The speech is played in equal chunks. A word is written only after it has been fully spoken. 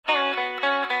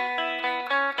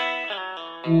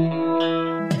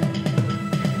You're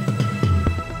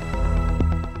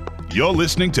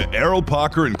listening to Errol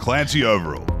Parker and Clancy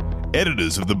Overall,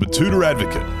 editors of the Batuta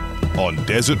Advocate, on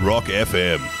Desert Rock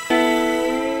FM.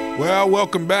 Well,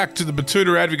 welcome back to the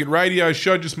Batuta Advocate radio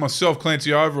show. Just myself,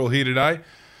 Clancy Overall, here today.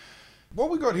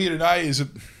 What we got here today is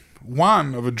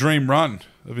one of a dream run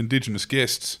of Indigenous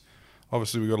guests.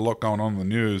 Obviously, we've got a lot going on in the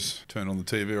news. Turn on the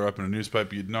TV or open a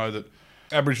newspaper, you'd know that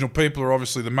Aboriginal people are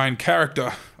obviously the main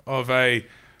character of a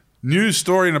news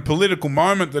story and a political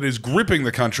moment that is gripping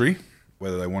the country,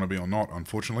 whether they want to be or not,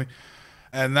 unfortunately.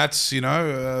 And that's,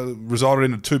 resulted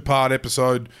in a two-part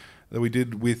episode that we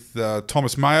did with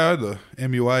Thomas Mayo, the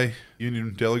MUA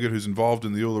union delegate who's involved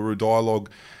in the Uluru Dialogue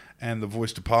and the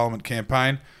Voice to Parliament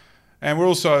campaign. And we're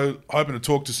also hoping to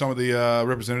talk to some of the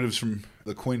representatives from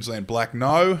the Queensland Black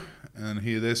No and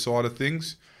hear their side of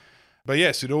things. But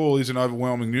yes, it all is an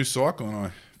overwhelming news cycle, and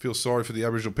I feel sorry for the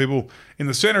Aboriginal people in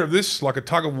the centre of this, like a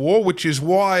tug of war, which is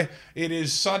why it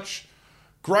is such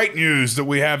great news that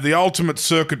we have the ultimate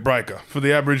circuit breaker for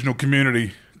the Aboriginal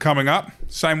community coming up.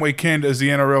 Same weekend as the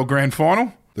NRL Grand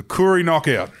Final, the Koori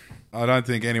knockout. I don't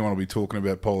think anyone will be talking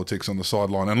about politics on the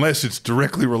sideline unless it's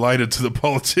directly related to the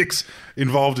politics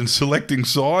involved in selecting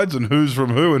sides and who's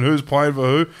from who and who's playing for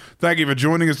who. Thank you for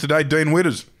joining us today, Dean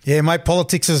Widders. Yeah, mate,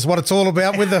 politics is what it's all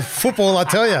about with the football, I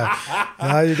tell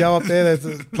you. You go up there,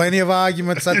 there's plenty of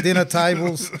arguments at dinner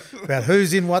tables about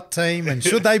who's in what team and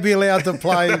should they be allowed to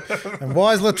play and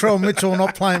why is Latrell Mitchell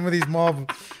not playing with his mob.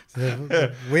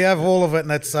 We have all of it,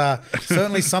 and it's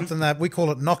certainly something that we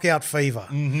call it knockout fever.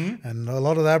 Mm-hmm. And a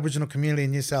lot of the Aboriginal community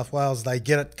in New South Wales, they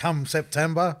get it come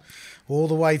September all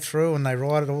the way through, and they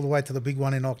ride it all the way to the big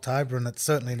one in October, and it's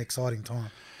certainly an exciting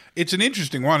time. It's an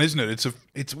interesting one, isn't it?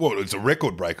 It's a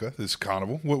record breaker, this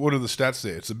carnival. What are the stats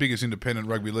there? It's the biggest independent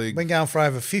rugby league. Been going for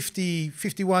over 50,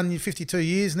 51, 52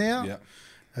 years now. Yeah.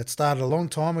 It started a long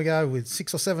time ago with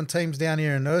 6 or 7 teams down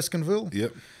here in Erskineville.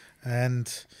 Yep.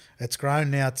 And it's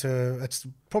grown now to, it's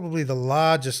probably the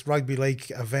largest rugby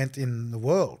league event in the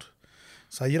world.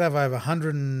 So you'd have over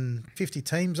 150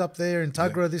 teams up there in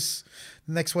Tuggerah this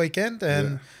next weekend,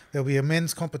 and there'll be a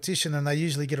men's competition, and they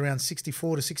usually get around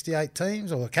 64 to 68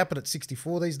 teams, or cap it at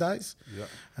 64 these days. Yeah.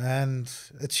 And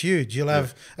it's huge. You'll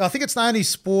have, I think it's the only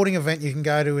sporting event you can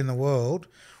go to in the world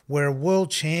where a world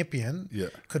champion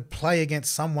could play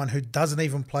against someone who doesn't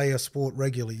even play a sport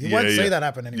regularly. You won't see that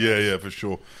happen anymore. Yeah, for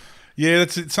sure. Yeah,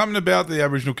 it's something about the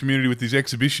Aboriginal community with these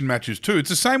exhibition matches too. It's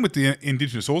the same with the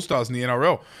Indigenous All-Stars in the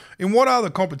NRL. In what other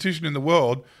competition in the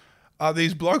world are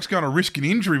these blokes going to risk an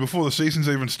injury before the season's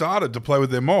even started to play with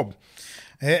their mob?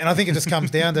 Yeah, and I think it just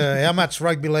comes down to how much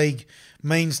rugby league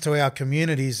means to our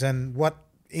communities and what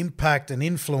impact and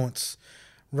influence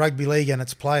rugby league and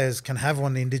its players can have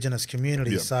on the Indigenous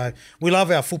community. Yep. So we love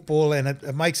our football, and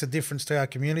it makes a difference to our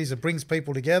communities. It brings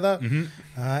people together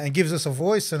and gives us a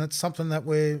voice, and it's something that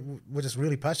we're just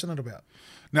really passionate about.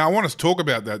 Now, I want us to talk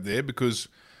about that there because,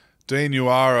 Dean, you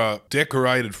are a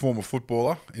decorated former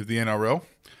footballer of the NRL,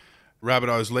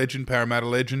 Rabbitohs legend, Parramatta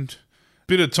legend,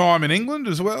 bit of time in England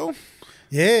as well.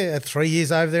 Yeah, 3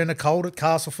 years over there in the cold at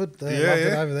Castleford. Loved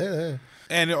it over there. Yeah.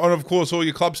 And, of course, all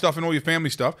your club stuff and all your family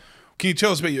stuff. Can you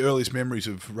tell us about your earliest memories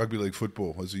of rugby league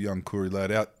football as a young Koori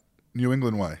lad out New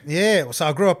England way? Yeah, so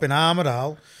I grew up in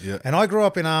Armidale. Yeah. And I grew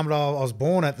up in Armidale. I was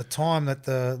born at the time that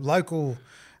the local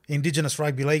Indigenous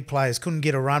rugby league players couldn't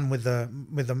get a run with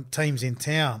the teams in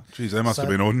town. Jeez, they must have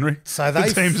been ordinary. So the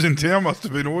teams in town must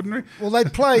have been ordinary. Well,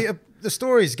 they'd play... The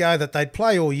stories go that they'd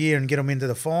play all year and get them into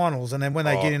the finals, and then when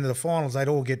they get into the finals, they'd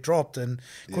all get dropped and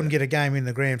couldn't get a game in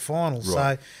the grand finals.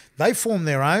 Right. So they formed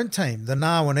their own team, the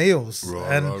Narwhal Eels.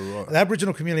 Right. The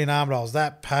Aboriginal community in Armidale is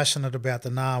that passionate about the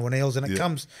Narwhal Eels, and it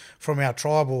comes from our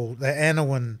tribal, the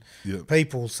Anawan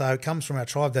people. So it comes from our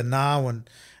tribe, the Narwhal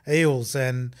Eels,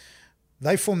 and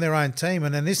they formed their own team.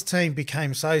 And then this team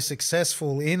became so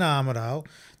successful in Armidale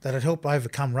that it helped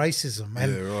overcome racism.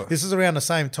 And this is around the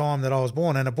same time that I was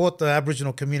born, and it brought the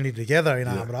Aboriginal community together in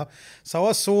Armidale. So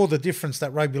I saw the difference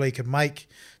that rugby league could make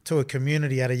to a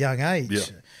community at a young age.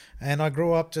 Yeah. And I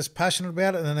grew up just passionate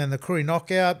about it. And then the Koori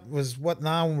knockout was what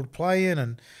Narwhal would play in,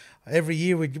 and every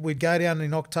year we'd go down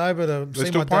in October to They're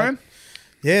still playing?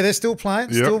 Yeah, they're still playing.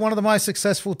 Yep. Still one of the most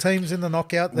successful teams in the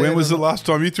knockout. When was the last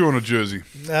time you threw on a jersey?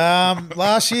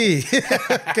 Last year.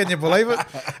 Can you believe it?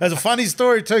 There's a funny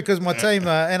story too, because my team,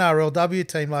 NRLW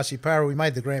team last year, Para, we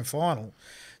made the grand final.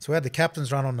 So we had the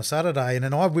captain's run on the Saturday, and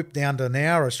then I whipped down to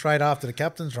Nowra straight after the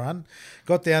captain's run,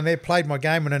 got down there, played my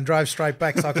game, and then drove straight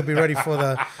back so I could be ready for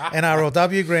the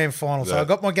NRLW grand final. So I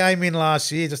got my game in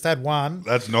last year, just had one.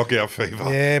 That's knockout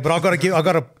fever. Yeah, but I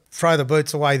got to throw the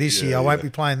boots away this year. I won't be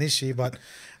playing this year, but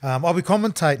I'll be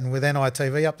commentating with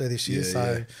NITV up there this year,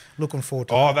 so looking forward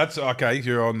to that. That's okay.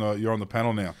 You're on the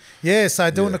panel now. Yeah, so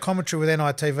doing the commentary with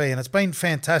NITV, and it's been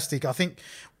fantastic. I think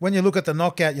when you look at the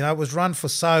knockout, it was run for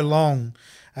so long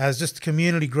as just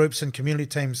community groups and community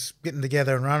teams getting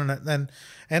together and running it. And then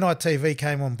NITV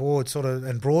came on board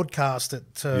and broadcast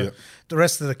it to the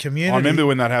rest of the community. I remember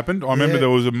when that happened. I remember there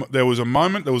was a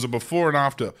moment, there was a before and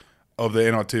after of the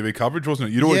NITV coverage, wasn't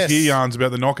it? You'd always hear yarns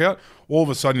about the knockout. All of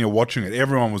a sudden, you're watching it.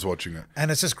 Everyone was watching it. And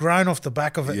it's just grown off the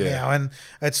back of it now. And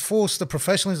it's forced the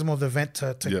professionalism of the event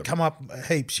to come up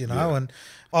heaps, And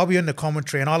I'll be in the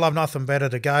commentary, and I love nothing better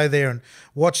to go there and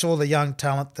watch all the young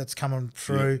talent that's coming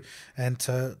through and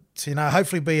to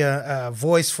hopefully be a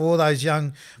voice for those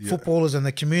young footballers and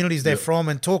the communities they're from,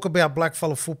 and talk about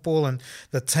blackfella football and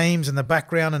the teams and the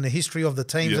background and the history of the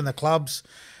teams and the clubs.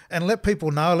 And let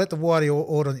people know, let the wider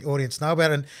audience know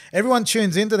about it. And everyone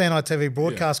tunes into the NITV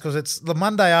broadcast because it's the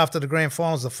Monday after the grand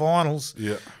finals, the finals.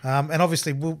 Yeah. And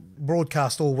obviously we'll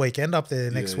broadcast all weekend up there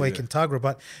next week in Tuggerah.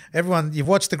 But everyone, you've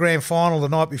watched the grand final the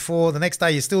night before. The next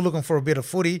day you're still looking for a bit of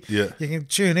footy. Yeah. You can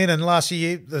tune in. And last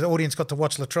year the audience got to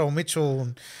watch Latrell Mitchell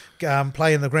and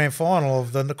play in the grand final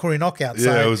of the Koori knockout. Yeah,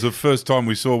 so, it was the first time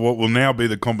we saw what will now be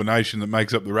the combination that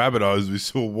makes up the Rabbitohs. We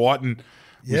saw Whiten.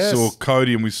 We saw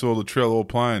Koori and we saw Latrell all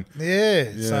playing.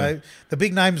 Yeah, so the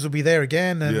big names will be there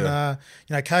again. And,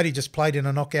 Koori just played in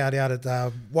a knockout out at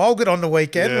Walgett on the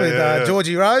weekend with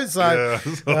Georgie Rose. So,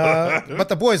 but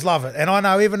the boys love it. And I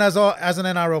know even as an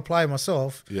NRL player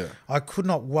myself, I could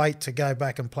not wait to go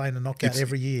back and play in a knockout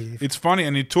every year. It's funny,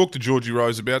 and you talk to Georgie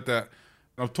Rose about that.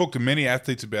 I've talked to many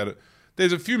athletes about it.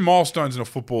 There's a few milestones in a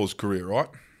footballer's career, right?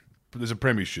 There's a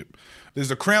premiership. There's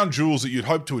the crown jewels that you'd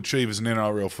hope to achieve as an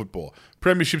NRL footballer.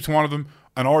 Premiership's one of them,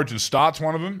 an Origin start's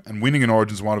one of them, and winning an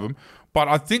Origin's one of them. But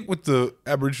I think with the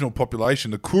Aboriginal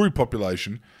population, the Koori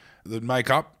population, that make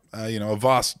up a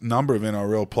vast number of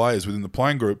NRL players within the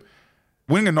playing group,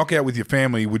 winning a knockout with your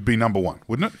family would be number one,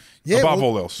 wouldn't it? Yeah, above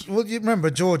all else. Well, you remember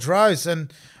George Rose,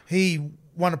 and he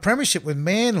won a premiership with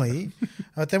Manly.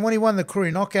 But then when he won the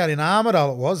Koori knockout in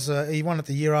Armidale, he won it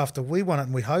the year after we won it,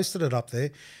 and we hosted it up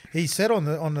there. He said on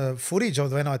the footage of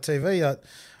the NITV that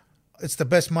it's the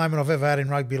best moment I've ever had in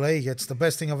rugby league. It's the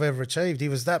best thing I've ever achieved. He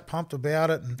was that pumped about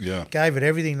it and gave it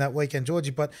everything that weekend, Georgie.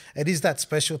 But it is that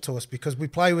special to us because we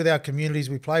play with our communities,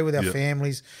 we play with our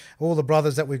families, all the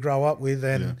brothers that we grow up with,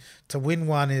 and to win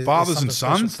one is fathers and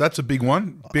sons. Special. That's a big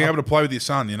one. Being able to play with your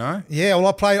son, Yeah,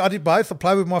 well, I did both. I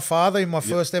played with my father in my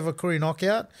first ever Koori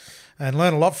knockout. And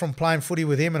learned a lot from playing footy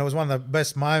with him, and it was one of the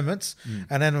best moments.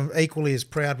 And then equally as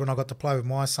proud when I got to play with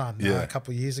my son a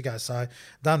couple of years ago. So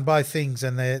done both things,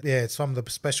 and it's some of the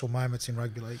special moments in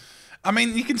rugby league. I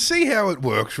mean, you can see how it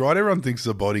works, right? Everyone thinks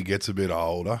the body gets a bit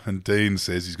older, and Dean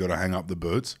says he's got to hang up the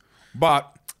boots.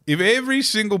 But if every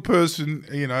single person,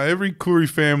 every Koori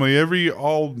family, every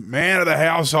old man of the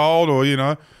household,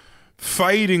 or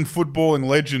fading footballing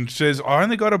legend says, I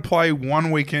only got to play one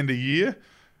weekend a year.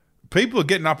 People are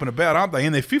getting up and about, aren't they,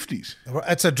 in their 50s?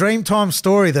 It's a Dreamtime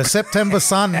story, the September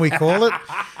sun, we call it.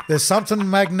 There's something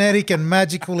magnetic and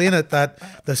magical in it that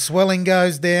the swelling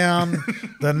goes down,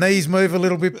 the knees move a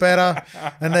little bit better,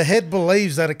 and the head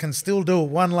believes that it can still do it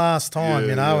one last time,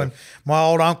 And my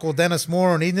old uncle, Dennis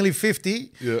Moore, he's nearly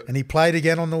 50, and he played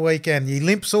again on the weekend. He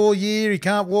limps all year, he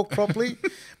can't walk properly,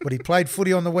 but he played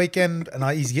footy on the weekend, and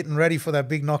he's getting ready for that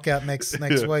big knockout next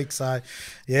week. So,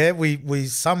 we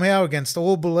somehow, against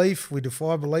all belief, we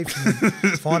defy belief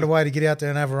and find a way to get out there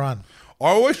and have a run. I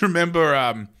always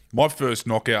remember my first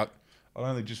knockout. I'd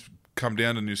only just come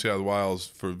down to New South Wales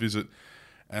for a visit,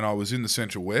 and I was in the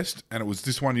Central West, and it was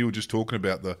this one you were just talking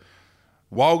about. The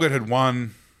Walgett had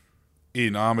won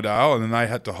in Armidale, and then they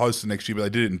had to host the next year, but they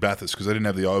did it in Bathurst because they didn't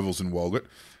have the ovals in Walgett.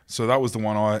 So that was the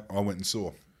one I went and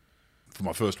saw for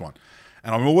my first one.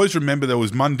 And I always remember there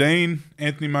was Mundine,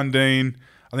 Anthony Mundine,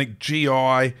 I think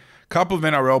GI, couple of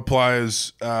NRL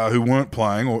players who weren't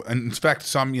playing, and in fact,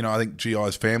 some, I think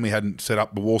GI's family hadn't set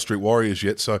up the Wall Street Warriors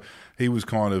yet, so he was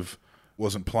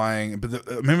wasn't playing. But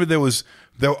I remember it was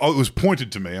pointed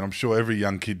to me, and I'm sure every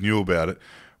young kid knew about it,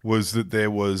 was that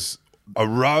there was a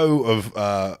row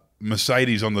of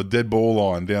Mercedes on the dead ball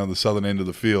line down the southern end of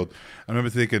the field. I remember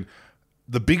thinking,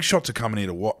 the big shots are coming here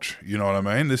to watch. You know what I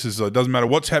mean? This is it doesn't matter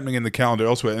what's happening in the calendar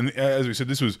elsewhere. And as we said,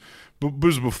 this was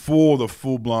before the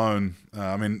full blown.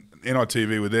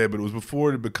 NITV were there, but it was before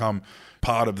it had become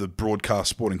part of the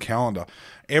broadcast sporting calendar.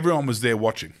 Everyone was there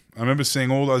watching. I remember seeing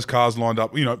all those cars lined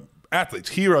up. Athletes,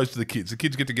 heroes to the kids. The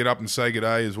kids get up and say good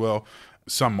day as well.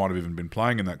 Some might have even been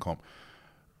playing in that comp.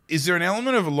 Is there an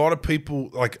element of a lot of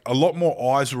people, like a lot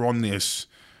more eyes are on this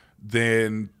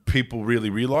than people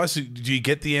really realise. Do you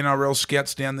get the NRL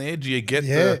scouts down there? Do you get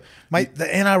mate, the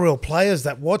NRL players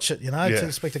that watch it, you know, Yeah. to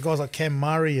respect to guys like Cam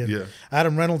Murray and Yeah.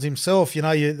 Adam Reynolds himself, you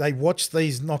know, they watch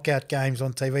these knockout games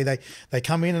on TV. They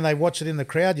come in and they watch it in the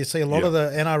crowd. You see a lot of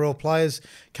the NRL players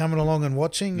coming along and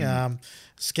watching.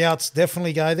 Scouts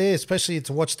definitely go there, especially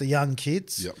to watch the young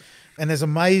kids. Yep. And there's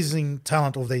amazing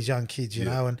talent of these young kids, you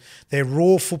know, and they're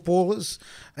raw footballers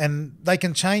and they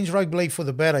can change rugby league for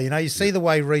the better. You know, you see the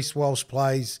way Reece Walsh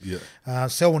plays,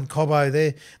 Selwyn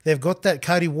Cobbo, they've got that,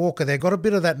 Cody Walker, they've got a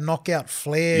bit of that knockout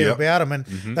flair about them,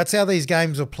 and that's how these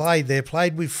games are played. They're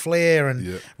played with flair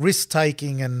and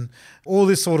risk-taking and all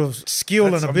this sort of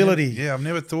skill and ability. I've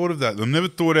never thought of that. I've never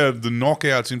thought of the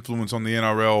knockouts influence on the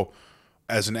NRL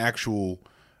as an actual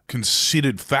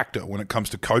considered factor when it comes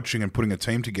to coaching and putting a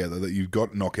team together, that you've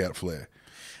got knockout flair.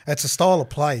 It's a style of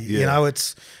play. You know,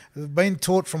 it's been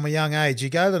taught from a young age. You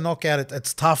go to the knockout,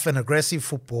 it's tough and aggressive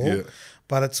football,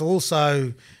 but it's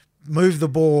also move the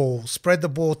ball, spread the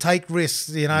ball, take risks,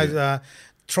 you know,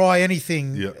 try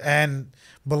anything and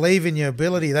believe in your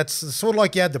ability. That's sort of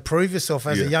like you had to prove yourself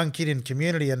as a young kid in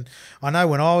community. And I know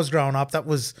when I was growing up, that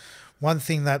was one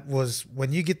thing that was,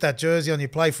 when you get that jersey on, you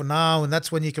play for now, and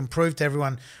that's when you can prove to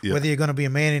everyone whether you're going to be a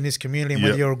man in this community and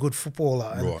whether you're a good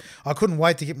footballer. And I couldn't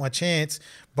wait to get my chance.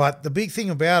 But the big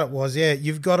thing about it was,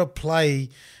 you've got to play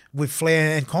with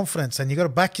flair and confidence, and you've got to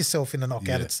back yourself in the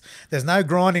knockout. There's no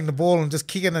grinding the ball and just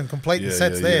kicking and completing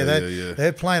sets there.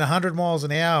 They're playing 100 miles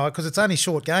an hour because it's only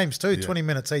short games too, 20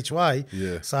 minutes each way.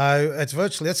 So it's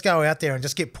virtually, let's go out there and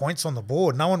just get points on the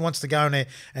board. No one wants to go in there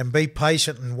and be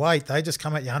patient and wait. They just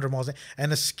come at you 100 miles an hour.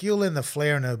 And the skill and the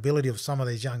flair and the ability of some of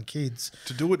these young kids.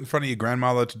 To do it in front of your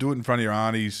grandmother, to do it in front of your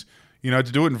aunties, you know,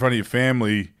 to do it in front of your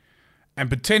family, and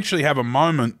potentially have a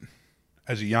moment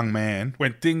as a young man,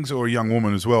 when things, or a young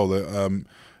woman as well,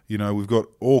 you know, we've got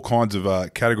all kinds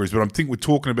of categories, but I think we're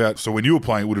talking about, so when you were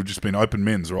playing, it would have just been open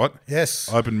men's, right? Yes.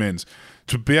 Open men's.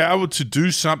 To be able to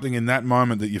do something in that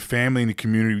moment that your family and your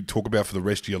community talk about for the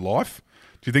rest of your life,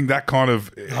 do you think that kind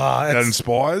of that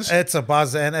inspires? It's a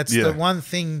buzz, and it's the one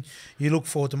thing you look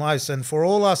forward to most. And for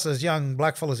all us as young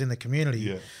blackfellas in the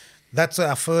community, that's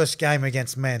our first game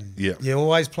against men. You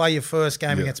always play your first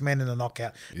game against men in the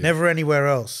knockout, never anywhere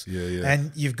else.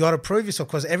 And you've got to prove yourself,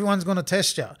 because everyone's going to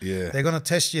test you. They're going to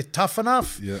test you tough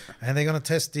enough, and they're going to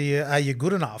test you, are you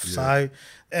good enough? So,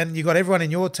 and you've got everyone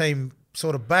in your team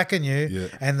sort of backing you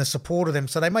and the support of them,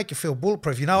 so they make you feel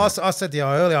bulletproof. You know, I said to you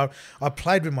earlier, I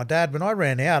played with my dad. When I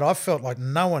ran out, I felt like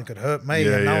no one could hurt me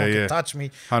and no one could touch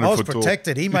me. I was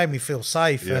protected. He made me feel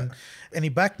safe, and he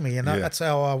backed me, and that's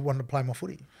how I wanted to play my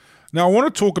footy. Now, I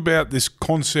want to talk about this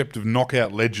concept of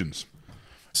knockout legends.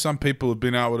 Some people have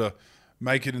been able to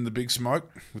make it in the big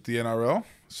smoke with the NRL.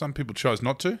 Some people chose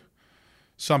not to.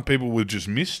 Some people were just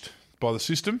missed by the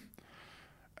system.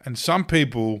 And some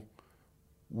people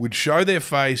would show their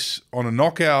face on a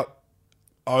knockout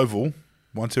oval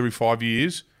once every 5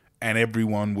 years, and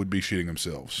everyone would be shitting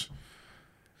themselves.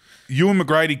 Ewan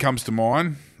McGrady comes to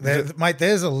mind. Mate,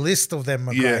 there's a list of them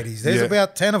McGradys. There's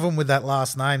about 10 of them with that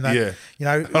last name. That, you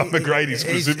know, McGrady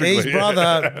specifically. His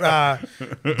brother,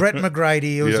 Brett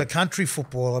McGrady, who was a country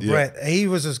footballer, Brett, he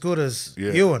was as good as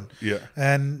Ewan.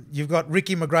 And you've got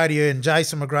Ricky McGrady and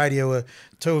Jason McGrady, who were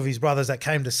two of his brothers that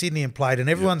came to Sydney and played, and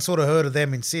everyone sort of heard of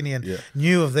them in Sydney and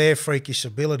knew of their freakish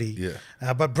ability.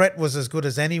 But Brett was as good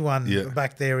as anyone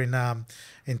back there in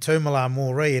Toomala and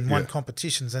Moree, and won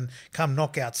competitions, and come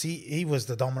knockouts, he was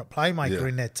the dominant playmaker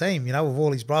in their team, you know, with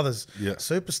all his brothers,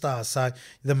 superstars. So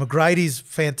the McGrady's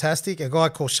fantastic. A guy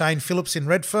called Shane Phillips in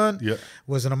Redfern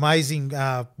was an amazing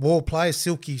ball player,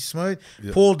 silky smooth.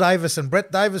 Paul Davis and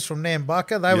Brett Davis from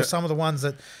Nambucca, they were some of the ones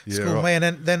that schooled me.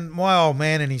 And then my old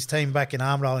man and his team back in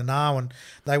Armidale in Darwin,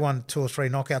 they won 2 or 3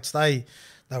 knockouts. They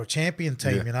were a champion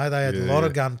team, you know. They had a lot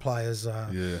of gun players.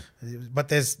 But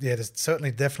there's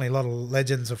certainly definitely a lot of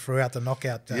legends throughout the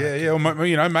knockout. Well,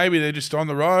 you know, maybe they're just on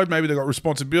the road. Maybe they've got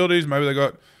responsibilities. Maybe they've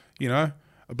got, you know,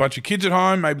 a bunch of kids at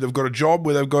home. Maybe they've got a job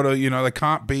where they've got to, you know, they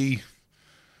can't be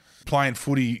playing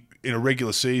footy in a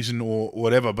regular season or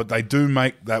whatever, but they do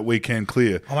make that weekend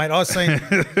clear. I mean, I've seen,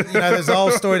 you know, there's a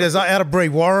whole story. There's out of Bree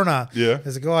Warrener.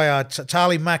 There's a guy,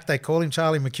 Charlie Mack, they call him,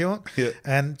 Charlie McEwen.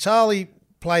 And Charlie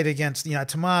played against, you know,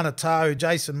 Tamana Toe,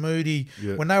 Jason Moody,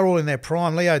 when they were all in their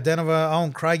prime, Leo Denver,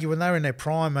 Owen Craigie, when they were in their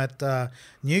prime at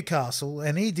Newcastle,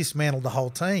 and he dismantled the whole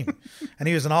team. And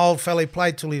he was an old fella. He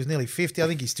played till he was nearly 50. I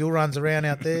think he still runs around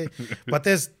out there. But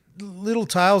there's little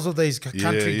tales of these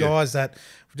country guys that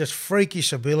just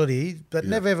freakish ability, but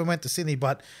never ever went to Sydney,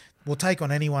 but will take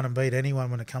on anyone and beat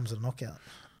anyone when it comes to the knockout.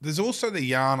 There's also the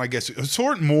yarn, I guess. I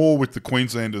saw it more with the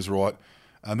Queenslanders, right?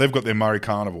 And they've got their Murray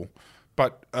Carnival.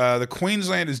 But the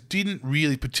Queenslanders didn't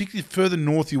really, particularly further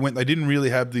north you went, they didn't really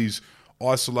have these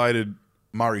isolated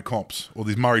Murray comps or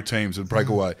these Murray teams that break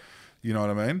away. You know what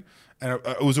I mean? And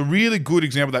it was a really good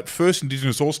example, that first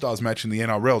Indigenous All-Stars match in the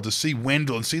NRL, to see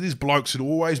Wendell and see these blokes had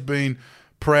always been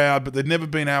proud, but they'd never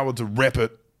been able to rep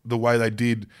it the way they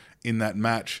did in that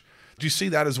match. Do you see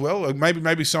that as well? Like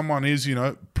maybe someone is,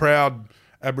 proud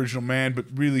Aboriginal man, but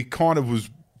really kind of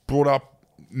was brought up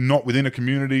not within a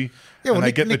community. Yeah, well, and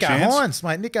they get the chance. Hines,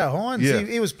 mate. Nico Hines,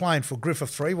 he was playing for Griffith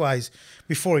Freeways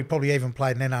before he probably even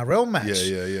played an NRL match.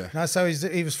 Yeah. So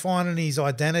he was finding his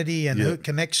identity and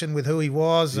connection with who he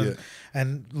was,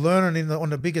 and learning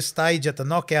on the biggest stage at the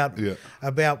knockout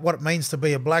about what it means to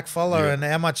be a black fella and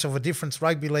how much of a difference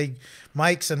rugby league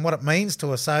makes and what it means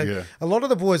to us. So a lot of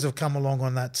the boys have come along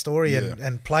on that story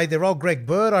and played their role. Greg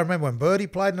Bird, I remember when Birdie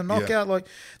played in the knockout, like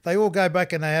they all go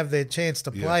back and they have their chance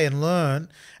to play and learn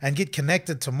and get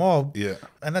connected to mob. Yeah.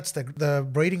 And that's the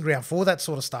breeding ground for that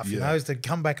sort of stuff, is to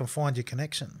come back and find your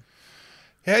connection.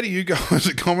 How do you go as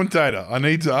a commentator? I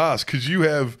need to ask, because you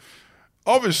have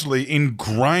obviously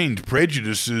ingrained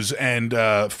prejudices and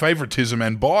favoritism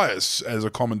and bias as a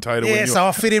commentator. Yeah, so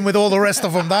I fit in with all the rest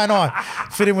of them, don't I?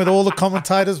 Fit in with all the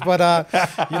commentators, but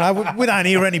we don't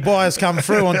hear any bias come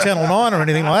through on Channel 9 or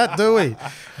anything like that, do we?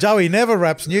 Joey never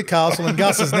raps Newcastle, and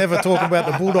Gus is never talking about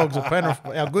the Bulldogs or Penrith,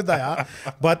 how good they are.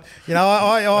 But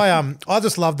I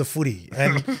just love the footy,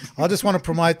 and I just want to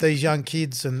promote these young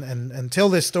kids and tell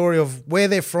their story of where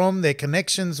they're from, their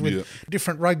connections with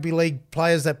different rugby league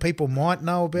players that people might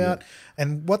know about,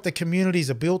 and what the communities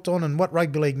are built on, and what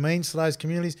rugby league means to those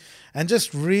communities, and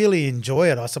just really enjoy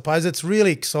it. I suppose it's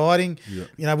really exciting.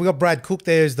 We got Brad Cook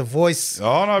there, who's the voice,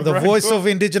 of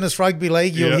Indigenous rugby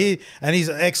league. You'll hear, and he's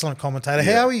an excellent commentator.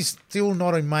 How he's still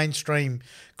not in mainstream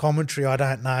commentary, I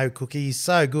don't know. Cookie, he's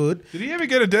so good. Did he ever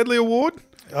get a Deadly Award?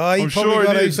 Oh, he probably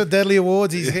got heaps of Deadly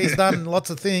Awards. He's done lots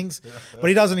of things, but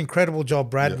he does an incredible job,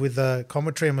 Brad, with the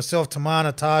commentary. And myself,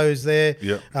 Tamana Toe's there.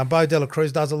 Bo Dela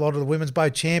Cruz does a lot of the women's. Bo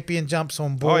Champion jumps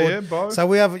on board. Oh, yeah, Bo. So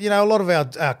we have, a lot of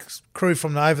our crew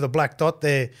from over the Black Dot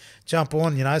there jump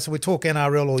on, So we talk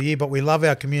NRL all year, but we love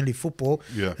our community football,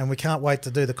 and we can't wait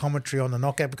to do the commentary on the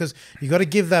knockout, because you got to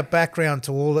give that background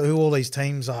to who all these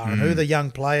teams are and who the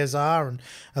young players are, and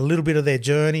a little bit of their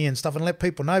journey and stuff, and let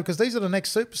people know, because these are the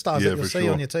next superstars that you'll see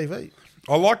on your TV.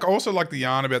 I also like the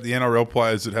yarn about the NRL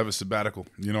players that have a sabbatical.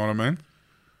 You know what I mean?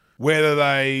 Whether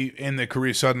they end their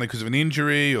career suddenly because of an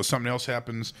injury or something else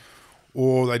happens,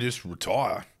 or they just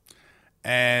retire.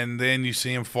 And then you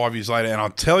see him 5 years later, and I'll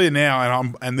tell you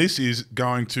now, and this is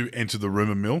going to enter the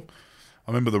rumour mill.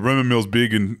 I remember the rumour mill's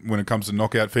big when it comes to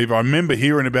knockout fever. I remember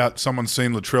hearing about someone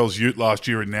seeing Latrell's ute last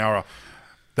year in Nowra.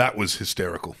 That was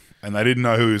hysterical, and they didn't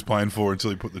know who he was playing for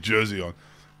until he put the jersey on.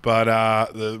 But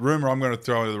the rumour I'm going to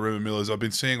throw into the rumour mill is I've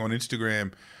been seeing on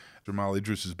Instagram, Jamal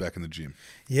Idris is back in the gym.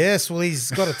 Yes, well,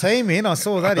 he's got a team in. I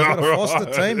saw that. He's got a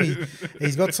Foster team.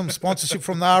 He's got some sponsorship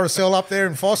from the RSL up there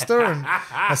in Foster, and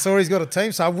I saw he's got a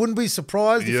team. So I wouldn't be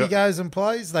surprised if he goes and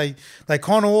plays. They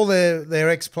con all their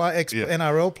ex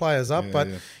NRL players up, but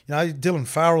Dylan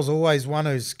Farrell's always one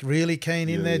who's really keen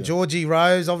in there. Georgie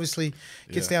Rose obviously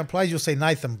gets down plays. You'll see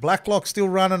Nathan Blacklock still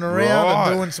running around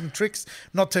and doing some tricks.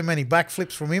 Not too many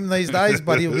backflips from him these days,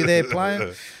 but he'll be there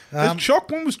playing.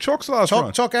 When was Chock's last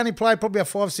run? Chock only played probably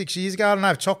about 5-6 years ago. I don't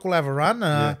know if Chock will have a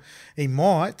run. He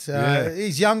might.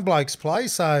 These young blokes play,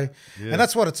 and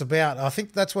that's what it's about. I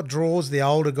think that's what draws the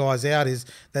older guys out, is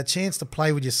that chance to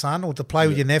play with your son or to play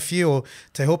with your nephew, or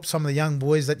to help some of the young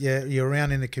boys that you're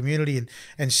around in the community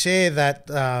and share that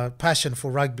passion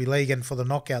for rugby league and for the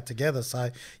knockout together. So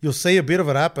you'll see a bit of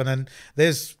it happen, and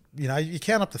there's, you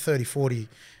count up to 30, 40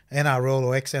 NRL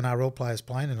or ex-NRL players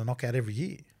playing in a knockout every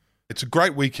year. It's a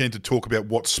great weekend to talk about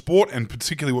what sport and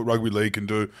particularly what rugby league can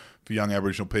do for young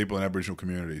Aboriginal people and Aboriginal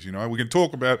communities. We can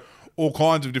talk about all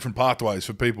kinds of different pathways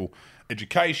for people.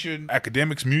 Education,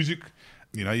 academics, music.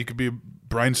 You could be a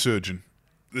brain surgeon.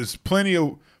 There's plenty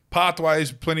of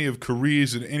pathways, plenty of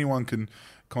careers that anyone can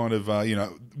kind of,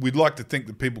 we'd like to think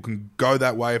that people can go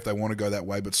that way if they want to go that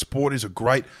way. But sport is a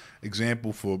great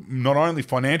example for not only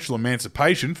financial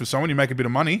emancipation for someone, you make a bit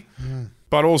of money,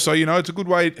 but also, it's a good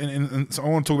way. And so I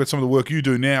want to talk about some of the work you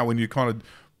do now when you're kind of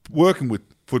working with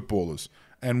footballers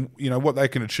and, what they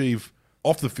can achieve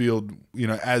off the field,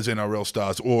 as NRL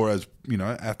stars or as,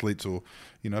 athletes or,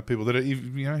 people that are,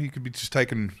 you could be just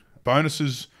taking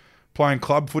bonuses, playing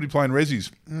club footy, playing resis.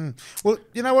 Well,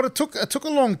 you know what? It took a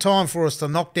long time for us to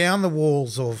knock down the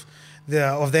walls of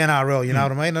of the NRL, you know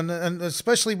what I mean? And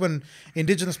especially when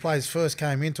Indigenous players first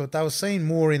came into it, they were seen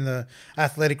more in the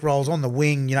athletic roles on the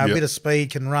wing, you know, a bit of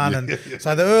speed, can run.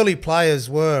 So the early players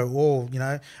were all, you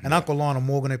know, and Uncle Lionel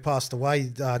Morgan, who passed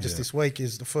away just this week,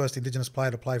 is the first Indigenous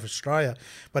player to play for Australia.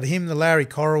 But him, the Larry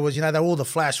Cora was, you know, they were all the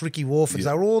flash, Ricky Warfords,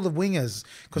 they were all the wingers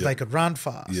because they could run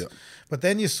fast. But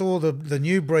then you saw the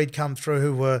new breed come through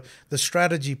who were the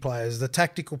strategy players, the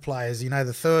tactical players, you know,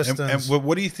 the Thurstons. And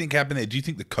what do you think happened there? Do you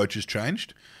think the coaches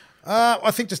changed?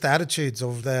 I think just the attitudes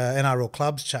of the NRL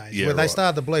clubs changed, where they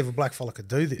started to believe a blackfella could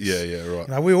do this. Right.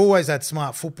 You know, we always had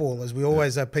smart footballers. We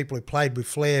always had people who played with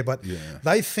flair, but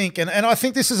they think, and I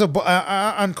think this is a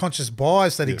unconscious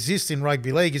bias that exists in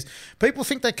rugby league, is people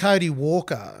think that Cody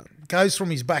Walker goes from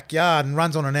his backyard and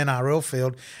runs on an NRL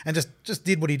field and just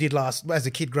did what he did as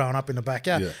a kid growing up in the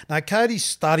backyard. Now, Cody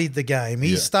studied the game.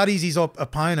 He studies his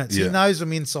opponents. He knows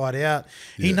them inside out.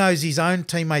 He knows his own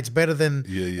teammates better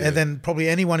than probably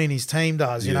anyone in his team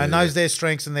does. You know, knows their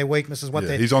strengths and their weaknesses.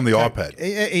 He's on the iPad.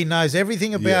 He knows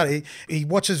everything about it. He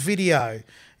watches video.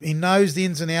 He knows the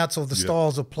ins and outs of the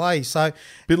styles of play. So, a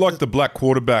bit like the black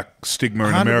quarterback stigma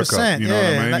in America. You know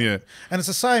what I mean? And it's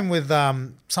the same with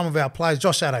some of our players.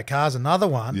 Josh Addo-Carr's another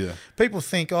one. People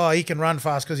think, he can run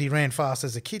fast because he ran fast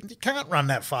as a kid. You can't run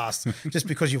that fast just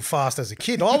because you're fast as a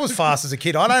kid. I was fast as a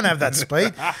kid. I don't have that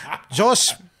speed.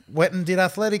 Josh went and did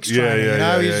athletics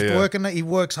training. He's working. He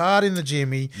works hard in the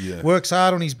gym. He works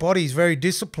hard on his body. He's very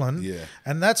disciplined,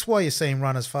 and that's why you see him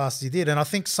run as fast as he did. And I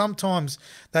think sometimes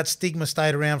that stigma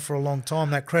stayed around for a long time.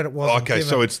 That credit wasn't given.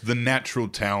 So it's the natural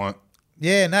talent.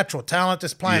 Yeah, natural talent,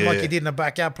 just playing like you did in the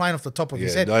backyard, playing off the top of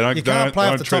his head. You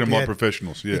can't treat them like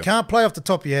professionals. You can't play off the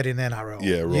top of your head in NRL.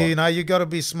 Yeah, right. You know, you've got to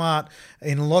be smart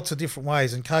in lots of different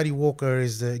ways, and Cody Walker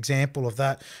is the example of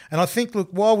that. And I think, look,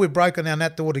 while we've broken down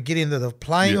that door to get into the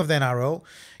playing of the NRL,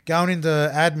 going into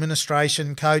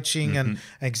administration, coaching, and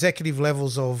executive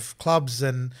levels of clubs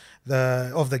and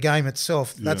the game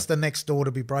itself, that's the next door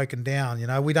to be broken down. You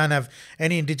know, we don't have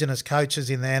any Indigenous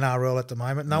coaches in the NRL at the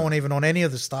moment. No one even on any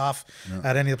of the staff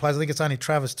at any of the players. I think it's only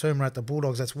Travis Toomer at the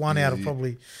Bulldogs. That's one out of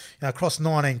probably, you know, across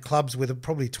 19 clubs with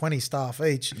probably 20 staff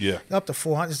each. Up to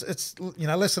 400. It's you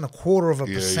know, less than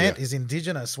 1/4% is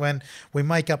Indigenous when we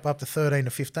make up to 13 to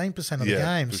 15% of the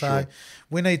game. So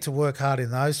we need to work hard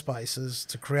in those spaces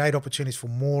to create opportunities for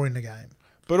more in the game.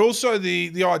 But also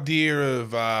the idea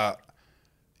of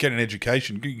get an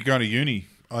education, going to uni,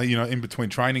 you know, in between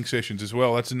training sessions as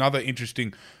well. That's another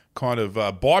interesting kind of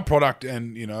byproduct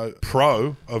and, you know,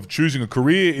 pro of choosing a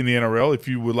career in the NRL if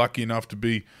you were lucky enough to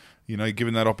be, you know,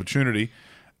 given that opportunity.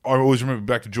 I always remember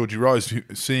back to Georgie Rose,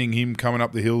 seeing him coming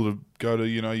up the hill to go to,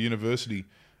 you know, university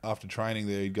after training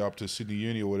there. He'd go up to Sydney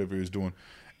Uni or whatever he was doing.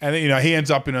 And, you know, he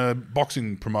ends up in a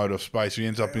boxing promoter space. He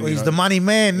ends up in... he's the money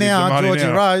man now, Georgie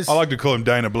Rose. I like to call him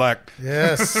Dana Black.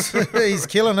 Yes, he's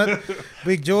killing it.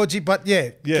 Big Georgie. But,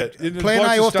 plan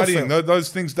A off the field. Those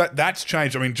things, that's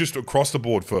changed. I mean, just across the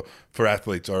board for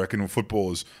athletes, I reckon, and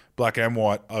footballers, black and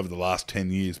white, over the last 10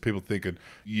 years, people thinking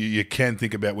you can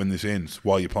think about when this ends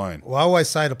while you're playing. Well, I always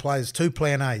say to players, 2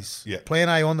 plan A's. Plan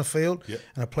A on the field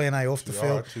and a plan A off the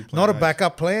field. Not a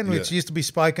backup plan, which used to be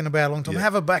spoken about a long time.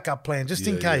 Have a backup plan just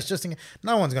in case.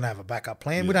 No one's going to have a backup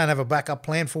plan. We don't have a backup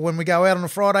plan for when we go out on a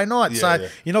Friday night.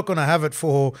 You're not going to have it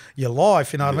for your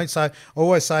life, you know what I mean? So I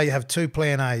always say you have 2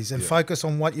 plan A's and focus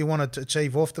on what you want to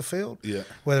achieve off the field.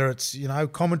 Whether it's, you know,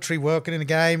 commentary, working in a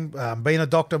game, being a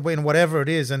doctor, being whatever it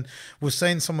is. And we've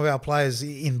seen some of our players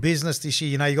in business this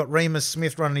year. You know, you got Remus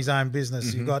Smith running his own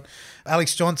business. You've got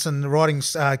Alex Johnson writing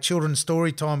children's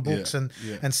story time books and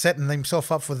setting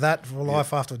himself up for that for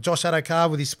life after. Josh Addo-Carr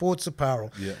with his sports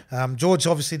apparel. George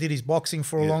obviously did his boxing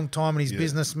for a long time and his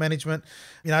business management.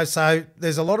 You know, so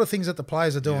there's a lot of things that the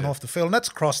players are doing off the field, and that's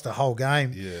across the whole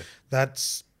game.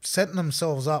 That's setting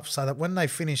themselves up so that when they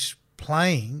finish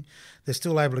playing, they're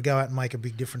still able to go out and make a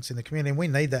big difference in the community. And we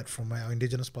need that from our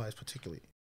Indigenous players particularly.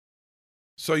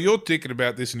 So you're thinking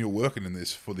about this and you're working in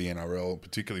this for the NRL,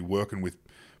 particularly working with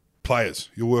players.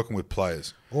 You're working with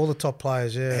players. All the top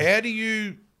players, How do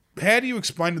you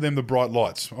explain to them the bright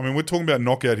lights? I mean, we're talking about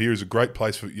Knockout here is a great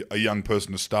place for a young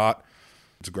person to start.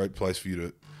 It's a great place for you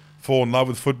to fall in love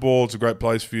with football. It's a great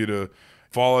place for you to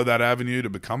follow that avenue to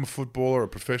become a footballer, a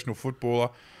professional footballer.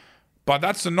 But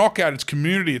that's the Knockout. It's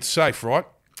community. It's safe, right?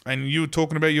 And you were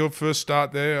talking about your first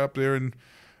start there, up there in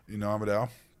Armidale.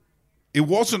 It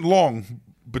wasn't long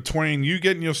between you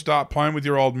getting your start playing with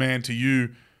your old man to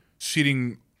you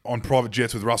sitting on private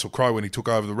jets with Russell Crowe when he took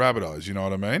over the Rabbitohs, you know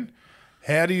what I mean?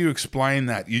 How do you explain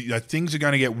that? Things are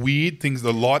going to get weird.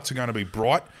 The lights are going to be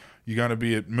bright. You're going to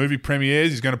be at movie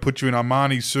premieres. He's going to put you in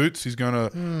Armani suits. He's going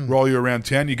to roll you around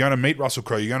town. You're going to meet Russell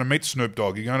Crowe. You're going to meet Snoop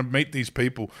Dogg. You're going to meet these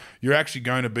people. You're actually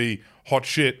going to be hot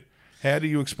shit. How do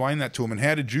you explain that to him, and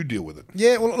how did you deal with it?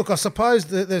 Yeah, well, look, I suppose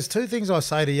there's two things I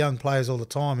say to young players all the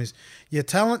time is your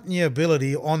talent and your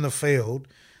ability on the field,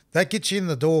 that gets you in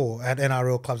the door at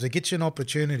NRL clubs. It gets you an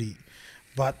opportunity.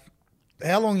 But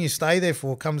how long you stay there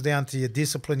for comes down to your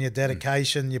discipline, your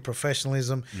dedication, your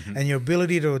professionalism, and your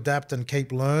ability to adapt and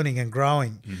keep learning and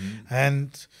growing.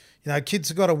 And, kids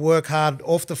have got to work hard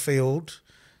off the field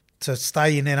to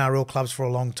stay in NRL clubs for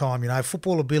a long time.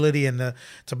 Football ability and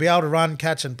to be able to run,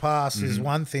 catch and pass is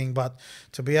one thing, but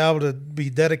to be able to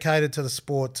be dedicated to the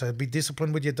sport, to be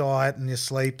disciplined with your diet and your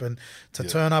sleep, and to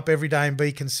turn up every day and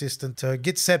be consistent, to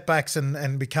get setbacks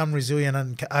and become resilient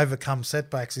and overcome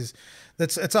setbacks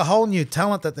it's a whole new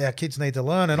talent that our kids need to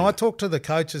learn. And I talk to the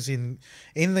coaches in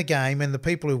the game and the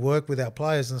people who work with our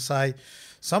players and say,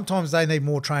 sometimes they need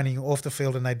more training off the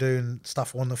field than they do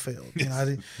stuff on the field.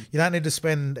 You don't need to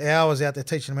spend hours out there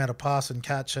teaching them how to pass and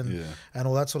catch and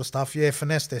all that sort of stuff. Yeah,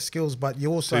 finesse their skills, but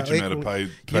you also teach them how to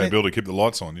pay a bill to keep the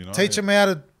lights on. Teach them how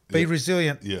to be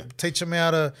resilient. Yeah. Teach them how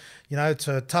to,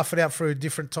 to tough it out through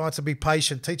different times, to be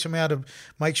patient. Teach them how to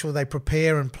make sure they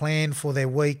prepare and plan for their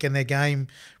week and their game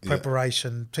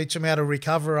preparation. Teach them how to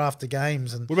recover after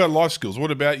games. And what about life skills?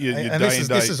 What about your day and day?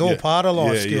 This is all part of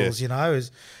life skills,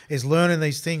 is learning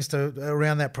these things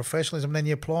around that professionalism. And then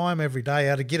you apply them every day,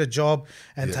 how to get a job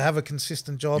and to have a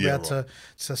consistent job, how to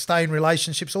stay in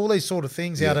relationships, all these sort of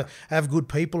things, how to have good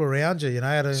people around you,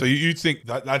 how to... So you think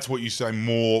that's what you say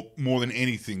more than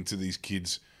anything to these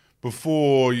kids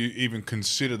before you even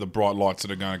consider the bright lights that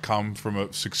are going to come from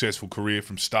a successful career,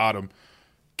 from stardom.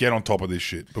 Get on top of this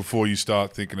shit before you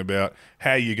start thinking about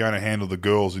how you're going to handle the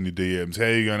girls in your DMs, how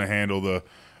you're going to handle the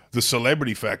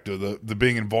celebrity factor, the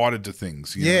being invited to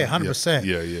things. 100%.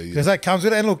 Yeah. Because that comes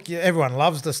with it. And look, everyone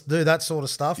loves to do that sort of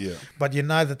stuff. Yeah. But you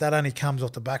know that only comes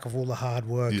off the back of all the hard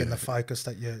work and the focus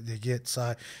that you get.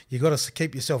 So you got to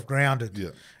keep yourself grounded. Yeah.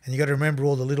 And you got to remember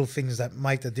all the little things that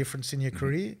make the difference in your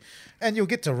career. And you'll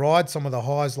get to ride some of the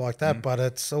highs like that. But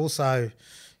it's also,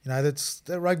 that's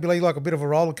the rugby league like a bit of a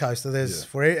roller coaster. There's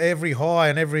for every high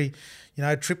and every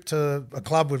trip to a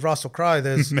club with Russell Crowe,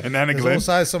 there's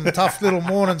also some tough little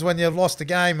mornings when you've lost a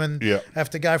game and have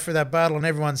to go through that battle and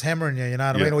everyone's hammering you, what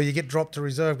I mean? Or you get dropped to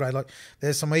reserve grade. Like,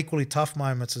 there's some equally tough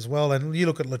moments as well. And you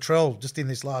look at Latrell just in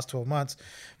this last 12 months,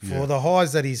 for the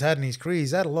highs that he's had in his career,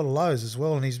 he's had a lot of lows as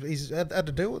well, and he's had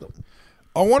to deal with them.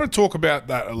 I want to talk about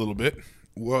that a little bit.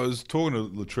 Was talking to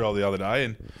Latrell the other day,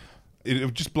 and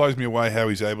it just blows me away how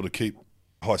he's able to keep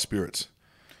high spirits.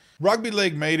 Rugby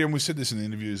league media, and we said this in the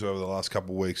interviews over the last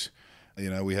couple of weeks,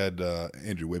 we had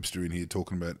Andrew Webster in here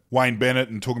talking about Wayne Bennett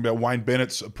and talking about Wayne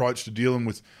Bennett's approach to dealing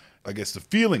with, I guess, the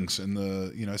feelings and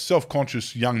the,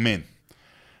 self-conscious young men.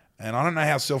 And I don't know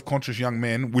how self-conscious young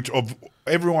men, which of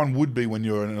everyone would be when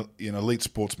you're an elite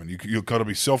sportsman. You've got to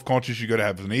be self-conscious, you've got to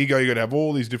have an ego, you've got to have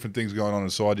all these different things going on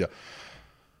inside you.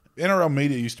 NRL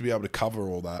media used to be able to cover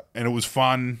all that, and it was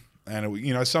fun.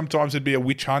 And, sometimes it'd be a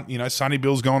witch hunt. Sonny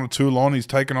Bill's gone to Toulon. He's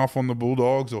taken off on the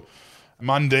Bulldogs. Or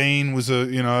Mundine was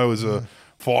a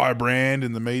firebrand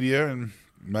in the media. And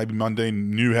maybe Mundine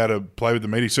knew how to play with the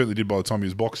media. He certainly did by the time he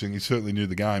was boxing. He certainly knew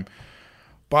the game.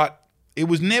 But it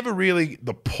was never really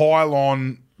the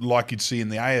pile-on like you'd see in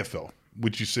the AFL,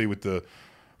 which you see with the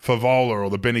Favola or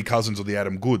the Benny Cousins or the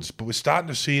Adam Goods. But we're starting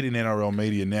to see it in NRL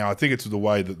media now. I think it's the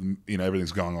way that,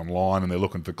 everything's going online and they're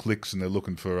looking for clicks and they're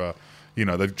looking for...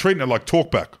 they're treating it like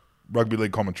talkback rugby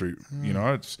league commentary.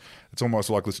 It's almost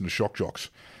like listening to shock jocks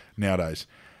nowadays.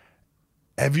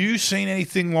 Have you seen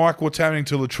anything like what's happening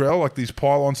to Latrell, like these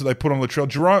pylons that they put on Latrell?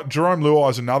 Jerome Luai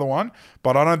is another one,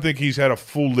 but I don't think he's had a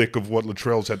full lick of what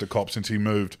Latrell's had to cop since he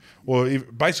moved, or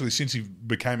basically since he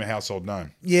became a household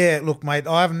name. Yeah, look, mate,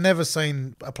 I've never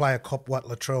seen a player cop what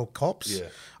Latrell cops. Yeah.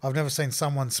 I've never seen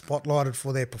someone spotlighted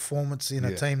for their performance in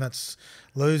a team that's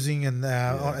losing, and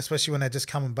especially when they're just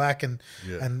coming back and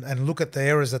look at the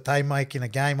errors that they make in a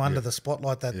game under the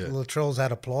spotlight that Latrell's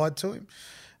had applied to him.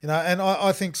 And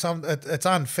I think it's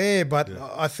unfair, but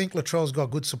I think Latrell's got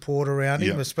good support around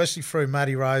him, especially through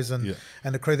Matty Rose and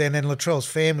the crew there. And then Latrell's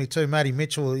family too. Matty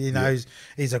Mitchell,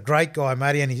 he's a great guy,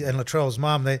 Matty, and Latrell's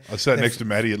mum. I sat next to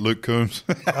Matty at Luke Coombs.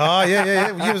 Oh,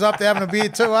 yeah. He was up there having a beer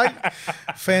too, eh?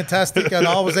 Fantastic. And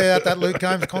I was there at that Luke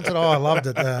Combs concert. Oh, I loved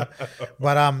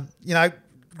it.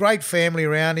 Great family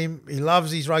around him. He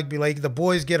loves his rugby league. The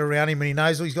boys get around him, and he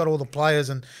knows he's got all the players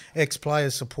and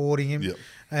ex-players supporting him. Yep.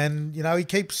 And, he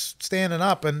keeps standing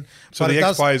up. And so the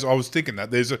ex-players, I was thinking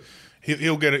that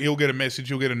he'll get a message.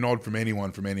 He'll get a nod from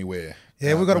anyone from anywhere.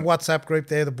 Yeah, we've got a WhatsApp group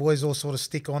there. The boys all sort of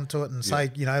stick onto it and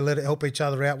say, let it help each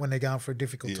other out when they're going through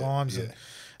difficult times and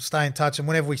stay in touch. And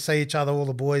whenever we see each other, all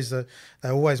the boys, they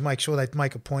always make sure they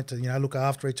make a point to, look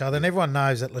after each other. And everyone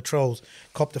knows that Latrell's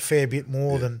copped a fair bit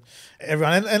more than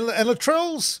everyone. And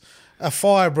Latrell's a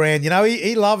firebrand.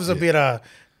 He loves a bit of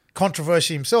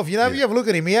controversy himself. You have a look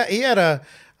at him. He had a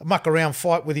muck around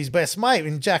fight with his best mate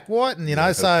in Jack White,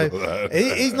 and so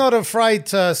he's not afraid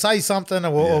to say something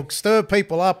or stir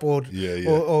people up or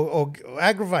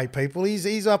aggravate people.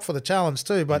 He's up for the challenge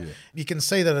too, but you can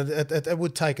see that it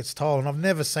would take its toll, and I've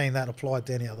never seen that applied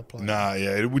to any other player.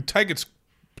 It would take its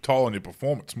toll on your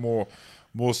performance more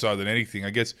so than anything, I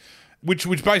guess. Which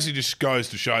basically just goes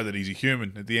to show that he's a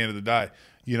human at the end of the day.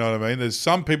 You know what I mean? There's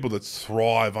some people that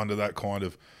thrive under that kind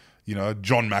of,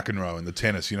 John McEnroe in the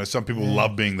tennis. Some people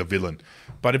love being the villain.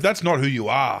 But if that's not who you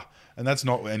are, and that's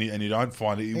not, and you don't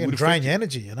find it, it would drain your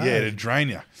energy, Yeah, it'd drain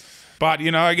you. But,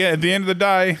 again, at the end of the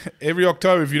day, every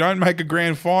October, if you don't make a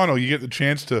grand final, you get the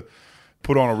chance to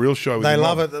put on a real show with They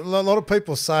love it. A lot of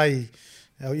people say,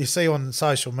 you see on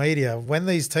social media, when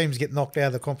these teams get knocked out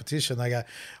of the competition, they go,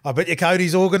 I bet you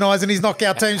Cody's organising his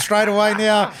knockout team straight away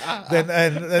now.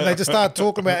 And they just start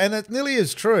talking about it. And it nearly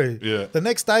is true. Yeah. The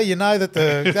next day, you know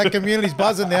that community's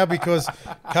buzzing now because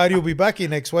Cody will be back here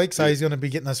next week, so he's going to be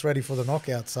getting us ready for the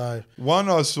knockout. So one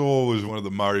I saw was one of the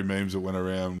Murray memes that went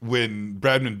around when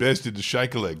Bradman Best did the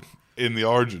shake a leg in the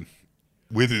Origin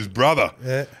with his brother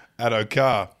at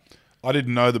O'Carr. I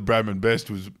didn't know that Bradman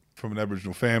Best was from an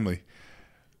Aboriginal family.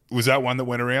 Was that one that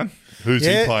went around? Who's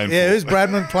he playing for? Yeah, who's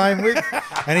Bradman playing with?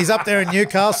 And he's up there in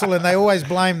Newcastle, and they always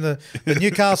blame the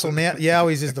Newcastle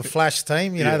Yowies is the flash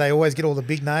team. They always get all the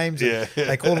big names.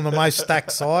 They call them the most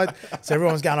stacked side. So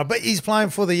everyone's going, I bet he's playing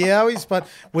for the Yowies. But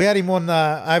we had him on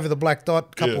Over the Black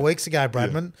Dot a couple of weeks ago,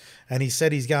 Bradman, and he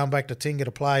said he's going back to Tingha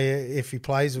to play if he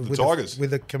plays with the Tigers.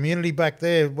 With the community back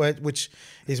there, which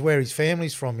is where his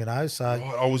family's from, So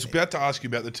I was about to ask you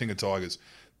about the Tingha Tigers.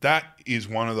 That is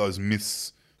one of those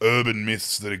urban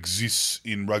myths that exists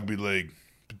in rugby league,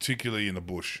 particularly in the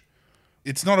bush.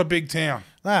 It's not a big town.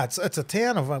 No, it's a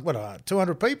town of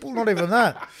 200 people, not even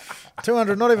that.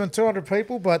 200, not even 200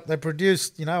 people, but they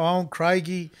produced, Owen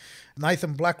Craigie,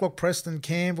 Nathan Blacklock, Preston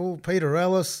Campbell, Peter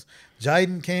Ellis,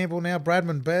 Jaden Campbell now,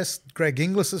 Bradman Best, Greg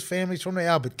Inglis's family's from there,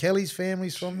 Albert Kelly's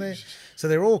family's from there. So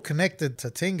they're all connected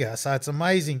to Tingha, so it's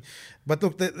amazing. But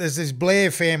look, there's this Blair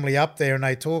family up there, and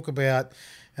they talk about...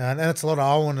 And it's a lot of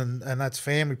Owen and that's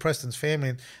family, Preston's family.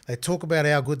 And they talk about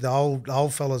how good the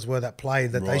old fellas were that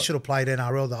played, that they should have played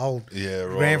NRL, the old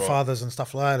grandfathers and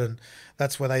stuff like that. And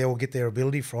that's where they all get their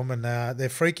ability from. And they're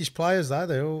freakish players, though.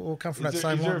 They all come from that same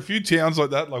line. Is there a few towns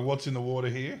like that, like what's in the water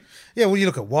here? Yeah, well, you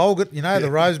look at Walgett,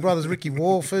 the Rose brothers, Ricky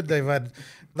Warford. I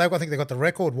think they got the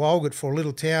record, Walgett, for a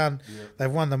little town. Yeah.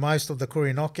 They've won the most of the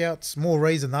Koori knockouts.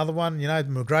 Moree's another one.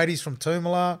 McGrady's from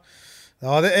Toomala.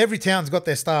 Oh, every town's got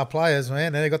their star players,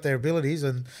 man. They've got their abilities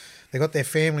and they got their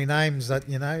family names that,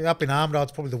 up in Armidale,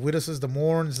 it's probably the Widderses, the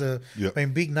Morans. They've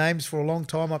been big names for a long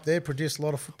time up there, produced a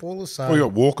lot of footballers. So. We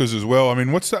got Walkers as well. I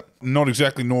mean, what's that? Not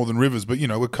exactly Northern Rivers, but,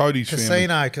 we're Cody's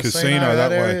family. Casino that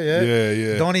way.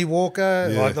 Yeah. Donnie Walker.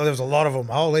 Yeah. There was a lot of them,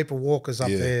 a whole heap of Walkers up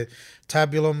there.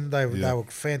 Tabulum, they were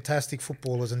fantastic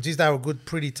footballers, and geez, they were a good,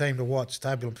 pretty team to watch.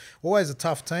 Tabulum, always a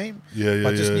tough team,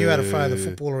 but just knew how to throw the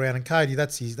football around. And Cody,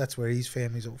 that's where his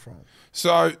family's all from.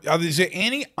 So, is there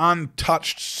any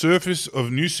untouched surface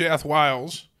of New South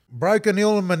Wales? Broken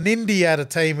Hill and Menindee had a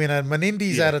team in it.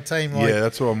 Menindee's had a team.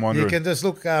 That's what I'm wondering. You can just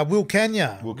look,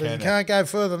 Wilcannia. You can't go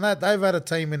further than that. They've had a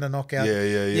team in the knockout.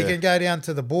 You can go down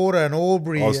to the border and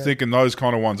Albury. I was thinking those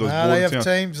kind of ones. They have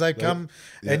teams. They come.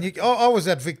 And I was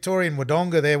at Victoria in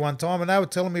Wodonga there one time, and they were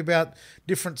telling me about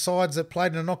different sides that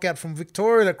played in a knockout from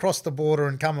Victoria that crossed the border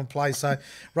and come and play. So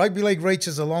rugby league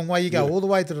reaches a long way. You go all the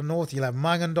way to the north. You'll have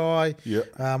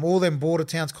Mungandai, all them border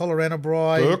towns, Colorado,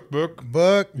 Burke,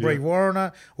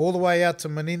 Brewarrina, all the way out to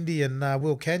Menindee and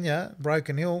Wilcannia,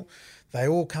 Broken Hill. They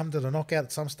all come to the knockout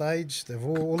at some stage. They've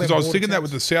all. Because I was thinking that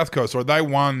with the South Coast, right? They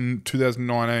won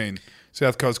 2019,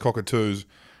 South Coast Cockatoos.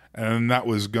 And that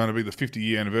was going to be the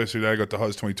 50-year anniversary. They got to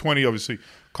host 2020. Obviously,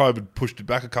 COVID pushed it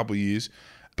back a couple of years.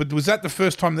 But was that the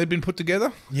first time they'd been put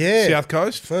together? Yeah. South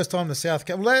Coast? First time the South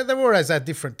Coast. Well, they always had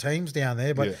different teams down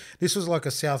there, but this was like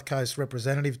a South Coast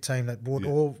representative team that brought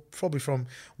all, probably from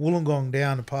Wollongong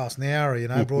down to past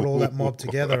Nowra, brought all that mob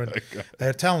together. And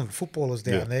they're talented footballers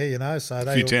down there, So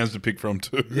a few towns to pick from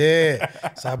too. Yeah.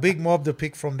 So a big mob to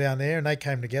pick from down there, and they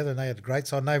came together and they had a great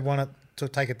side. And they won it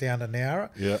to take it down to Nowra.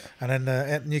 Yeah. And then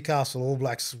at Newcastle All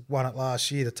Blacks won it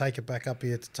last year to take it back up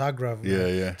here to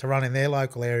Tuggerah to run in their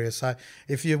local area. So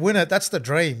if you win it, that's the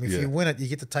dream. If you win it, you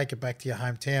get to take it back to your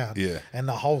hometown. Yeah. And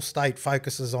the whole state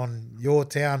focuses on your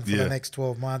town for the next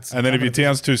 12 months. And then if your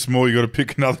town's too small, you got to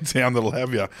pick another town that'll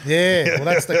have you. Yeah, well,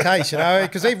 that's the case,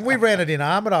 because even we ran it in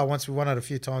Armidale once. We won it a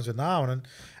few times with Narwhal, and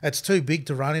it's too big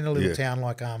to run in a little town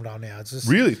like Armidale now. It's just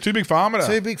really too big for Armidale.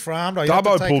 Too big for Armidale.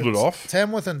 Dubbo pulled it off.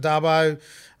 Tamworth and Dubbo,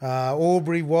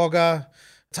 Albury, Wagga.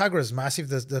 Tuggerah's massive.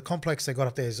 The complex they got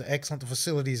up there is excellent. The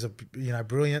facilities are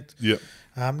brilliant. Yeah.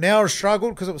 Now it's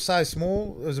struggled because it was so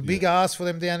small. It was a big ask for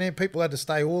them down there. People had to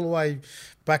stay all the way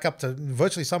back up to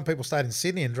virtually. Some people stayed in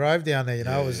Sydney and drove down there.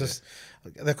 It was just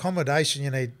the accommodation.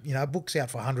 You need books out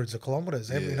for hundreds of kilometres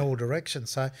in all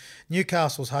directions. So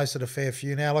Newcastle's hosted a fair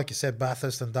few now. Like you said,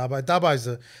 Bathurst and Dubbo. Dubbo's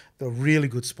a really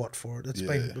good spot for it. It's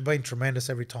been tremendous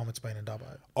every time it's been in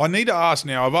Dubbo. I need to ask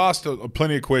now. I've asked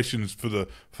plenty of questions for the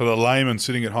layman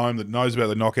sitting at home that knows about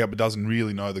the knockout but doesn't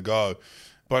really know the go.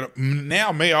 But now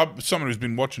I'm someone who's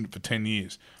been watching it for 10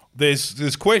 years.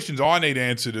 There's questions I need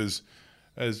answered as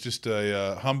just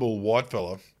a humble white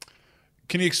fella.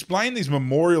 Can you explain these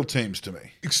memorial teams to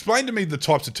me? Explain to me the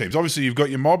types of teams. Obviously, you've got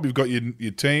your mob, you've got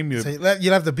your team. So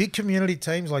you'll have the big community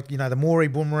teams like, the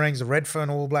Moree Boomerangs, the Redfern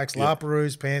All Blacks,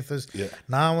 Laparoos, Panthers,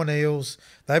 Narwhal Eels.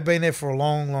 They've been there for a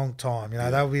long, long time.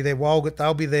 They'll be there. Walgett,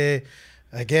 they'll be there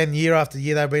again year after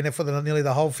year. They've been there for nearly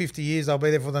the whole 50 years. They'll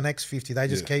be there for the next 50. They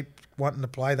just keep wanting to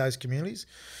play those communities.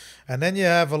 And then you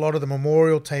have a lot of the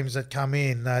memorial teams that come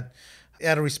in that,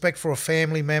 out of respect for a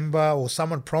family member or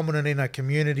someone prominent in a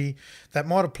community that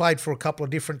might have played for a couple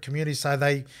of different communities, so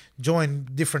they join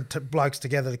different blokes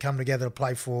together to come together to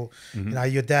play for,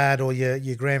 your dad or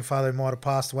your grandfather who might have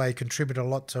passed away, contributed a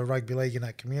lot to rugby league in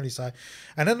that community. So,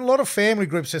 and then a lot of family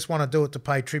groups just want to do it to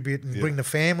pay tribute and bring the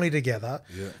family together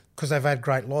because they've had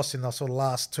great loss in the sort of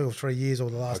last 2 or 3 years or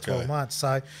the last 12 months.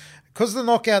 So, because the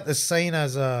knockout is seen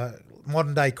as a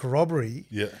modern day corroboree,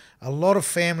 a lot of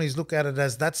families look at it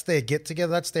as that's their get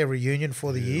together, that's their reunion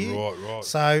for the year. Right.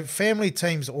 So family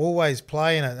teams always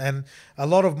play in it, and a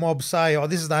lot of mobs say,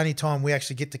 this is the only time we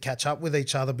actually get to catch up with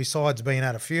each other besides being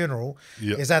at a funeral,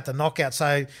 is at the knockout.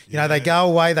 So, they go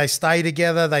away, they stay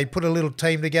together, they put a little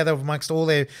team together amongst all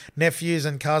their nephews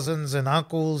and cousins and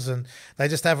uncles, and they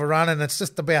just have a run, and it's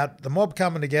just about the mob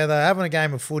coming together, having a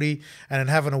game of footy, and then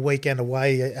having a weekend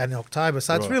away in October.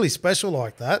 So it's really special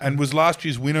like that. And was last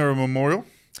year's winner a memorial?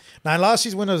 No, last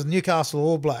year's winner was Newcastle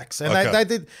All Blacks, and they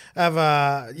did have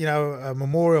a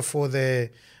memorial for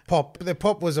their pop. Their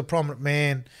pop was a prominent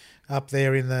man up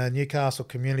there in the Newcastle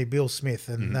community, Bill Smith,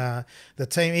 and the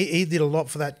team. He did a lot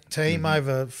for that team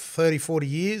over 30, 40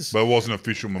 years. But it wasn't an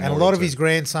official memorial. And a lot of his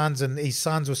grandsons and his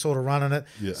sons were sort of running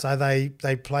it, so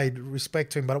they played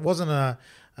respect to him. But it wasn't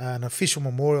an official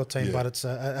memorial team, but it's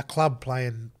a club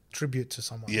playing tribute to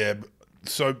someone. Yeah,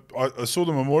 so I saw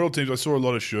the memorial teams. I saw a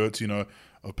lot of shirts,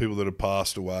 of people that have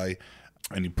passed away,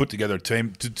 and you put together a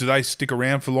team. Do they stick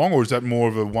around for long, or is that more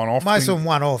of a one-off Most thing? of them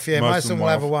one-off, Most of them will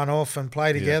have a one-off and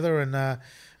play together and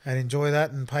enjoy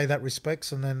that and pay that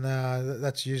respects, and then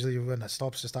that's usually when it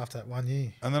stops, just after that 1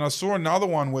 year. And then I saw another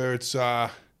one where it's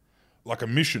like a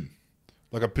mission,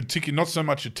 like a particular, not so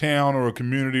much a town or a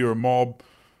community or a mob.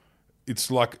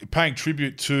 It's like paying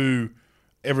tribute to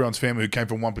everyone's family who came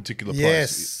from one particular place.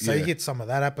 Yes, so you get some of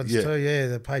that happens too. Yeah,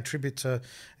 they pay tribute to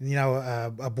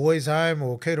a boys' home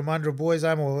or Cootamundra boys'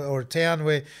 home or a town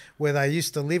where they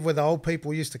used to live, where the old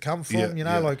people used to come from.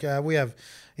 Like we have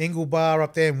Inglebar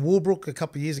up there in Woolbrook. A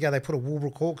couple of years ago, they put a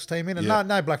Woolbrook Hawks team in, and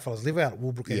no blackfellas live out at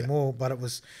Woolbrook anymore. But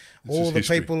it's all the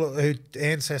history. People whose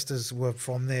ancestors were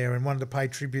from there and wanted to pay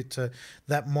tribute to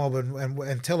that mob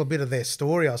and tell a bit of their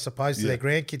story, I suppose, to their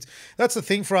grandkids. That's the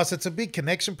thing for us. It's a big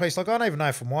connection piece. Like I don't even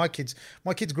know for my kids.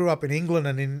 My kids grew up in England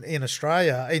and in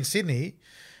Australia, in Sydney,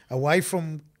 away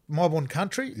from mob-on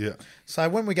country. Yeah. So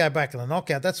when we go back to the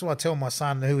knockout, that's what I tell my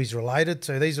son who he's related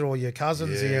to. These are all your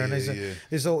cousins here, and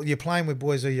these all you're playing with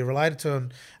boys who you're related to.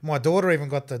 And my daughter even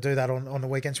got to do that on the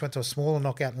weekend. She went to a smaller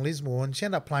knockout in Lismore, and she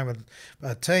ended up playing with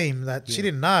a team that she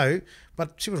didn't know,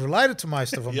 but she was related to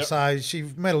most of them. So she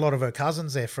met a lot of her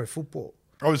cousins there through football.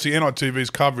 Obviously,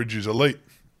 NITV's coverage is elite,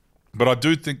 but I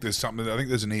do think there's something. I think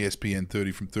there's an ESPN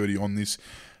 30 from 30 on this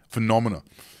phenomena.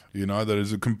 That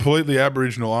is a completely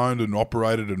Aboriginal owned and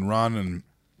operated and run. And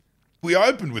we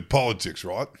opened with politics,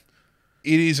 right?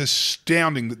 It is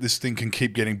astounding that this thing can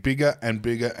keep getting bigger and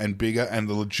bigger and bigger, and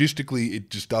logistically it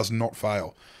just does not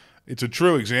fail. It's a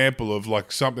true example of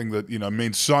like something that,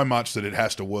 means so much that it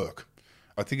has to work.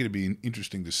 I think it'd be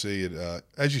interesting to see it.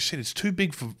 As you said, it's too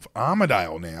big for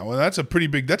Armidale now. Well, that's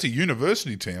a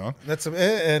university town. But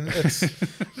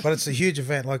it's a huge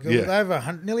event. Like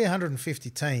over nearly 150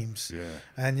 teams,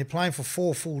 and you're playing for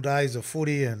 4 full days of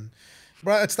footy. And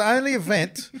bro, it's the only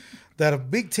event that a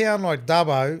big town like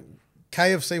Dubbo,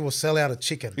 KFC will sell out a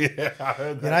chicken. Yeah, I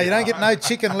heard that. You don't get no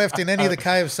chicken left in any of the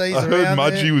KFCs around there. I heard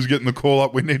Mudgee was getting the call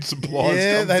up, we need supplies.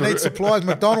 Yeah, they need supplies.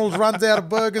 McDonald's runs out of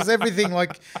burgers, everything.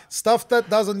 Like stuff that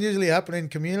doesn't usually happen in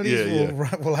communities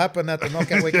will happen at the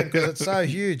knockout weekend because it's so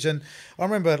huge. And I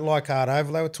remember at Leichhardt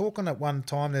Oval, they were talking at one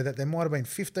time there that there might have been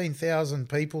 15,000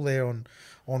 people there on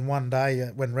one day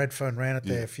when Redfern ran it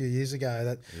there a few years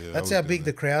ago. That's how big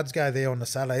the crowds go there on the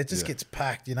Saturday. It just gets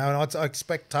packed, And I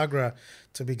expect Tuggerah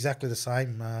to be exactly the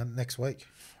same next week.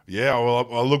 Yeah, well,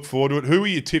 I look forward to it. Who are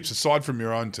your tips, aside from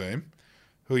your own team?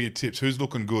 Who are your tips? Who's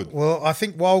looking good? Well, I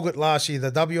think Walgett last year,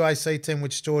 the WAC team,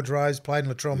 which George Rose played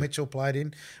and Latrell Mitchell played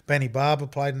in, Benny Barber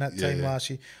played in that team last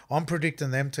year. I'm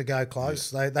predicting them to go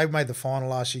close. They made the final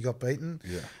last year, got beaten.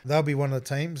 Yeah. They'll be one of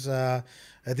the teams.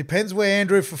 It depends where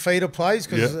Andrew Fafita plays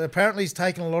because apparently he's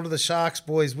taken a lot of the Sharks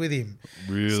boys with him.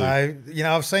 Really? So,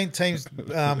 I've seen teams,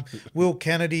 Will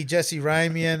Kennedy, Jesse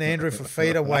Ramian, Andrew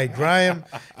Fafita, Wade Graham,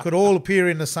 could all appear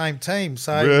in the same team.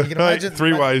 So you can imagine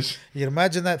three ways. You can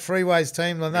imagine that three ways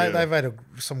team. They've had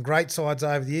some great sides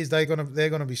over the years. They're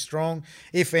gonna be strong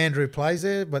if Andrew plays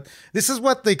there. But this is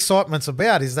what the excitement's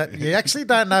about: is that you actually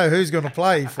don't know who's going to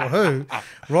play for who,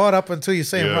 right up until you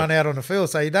see them run out on the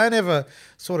field. So you don't ever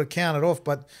sort of count it off.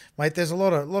 But mate, there's a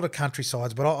lot of country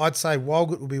sides. But I'd say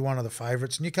Walgett will be one of the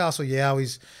favourites. Newcastle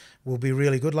Yowies will be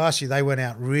really good. Last year they went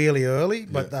out really early,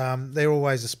 but they're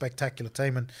always a spectacular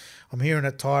team. And I'm hearing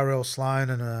that Tyrell Sloan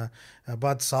and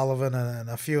Bud Sullivan and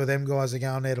a few of them guys are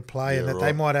going there to play, and that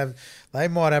they might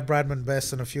have Bradman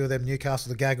Best and a few of them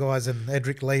Newcastle the guys and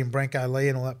Edric Lee and Branko Lee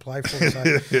and all that play for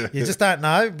them. So you just don't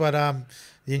know. But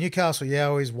the Newcastle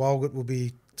Yowies, Walgett will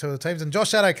be two of the teams. And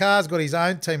Josh Addo-Carr's got his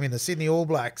own team in the Sydney All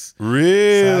Blacks.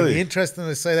 Really? So it'll be interesting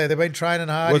to see that. They've been training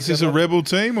hard. What's this, a rebel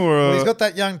team? Or he's got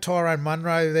that young Tyrone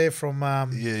Munro there from...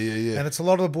 And it's a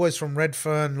lot of the boys from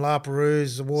Redfern, La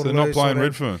Perouse, Waterloo. So not playing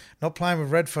Redfern? Not playing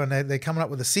with Redfern. They're coming up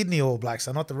with the Sydney All Blacks.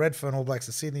 So not the Redfern All Blacks,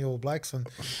 the Sydney All Blacks. And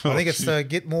I think it's to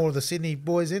get more of the Sydney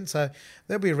boys in. So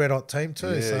they'll be a red-hot team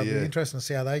too. So it'll be interesting to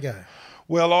see how they go.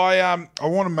 Well, I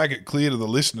want to make it clear to the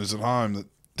listeners at home that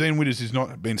Dean Widders has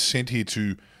not been sent here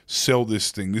to sell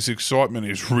this thing. This excitement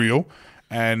is real,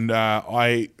 and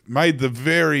I made the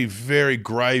very, very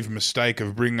grave mistake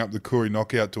of bringing up the Koori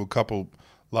knockout to a couple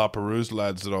La Perouse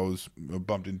lads that I was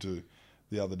bumped into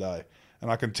the other day,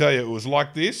 and I can tell you it was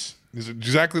like this. It was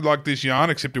exactly like this yarn,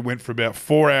 except it went for about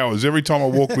 4 hours. Every time I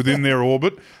walked within their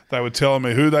orbit, they were telling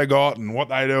me who they got and what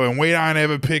they do, and we don't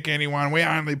ever pick anyone. We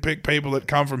only pick people that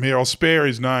come from here. I'll spare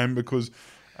his name because...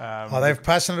 they're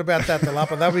passionate about that, the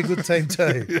Lapa. They'll be a good team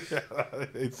too.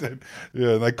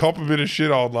 They cop a bit of shit,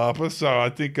 old Lapa. So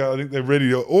I think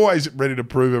they're always ready to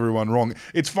prove everyone wrong.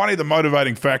 It's funny, the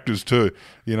motivating factors too.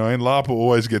 And Lapa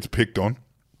always gets picked on.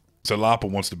 So Lapa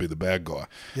wants to be the bad guy.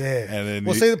 Yeah. And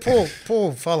then see, the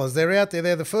poor fellas, they're out there.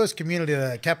 They're the first community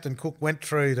that Captain Cook went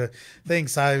through to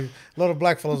things. So a lot of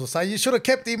black fellas will say, you should have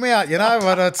kept him out,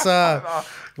 But it's...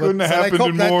 couldn't have happened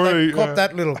in more. They cop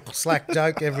that little slack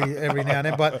joke every now and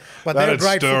then. But they're a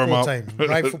great football team.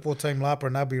 Great football team, Lapa,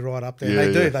 and they'll be right up there. Yeah,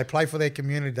 they do. They play for their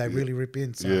community. They really rip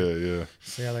in. So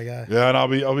see how they go. Yeah, and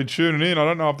I'll be tuning in. I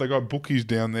don't know if they got bookies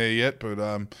down there yet, but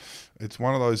it's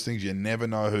one of those things you never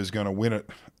know who's going to win it.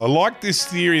 I like this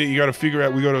theory that you got to figure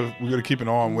out. We got to keep an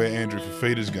eye on where Andrew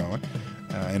Fafita's going,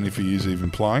 and if he is even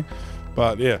playing.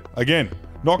 But yeah, again,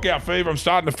 knockout fever. I'm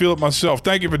starting to feel it myself.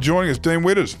 Thank you for joining us, Dean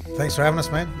Widders. Thanks for having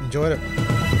us, man. Enjoyed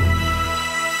it.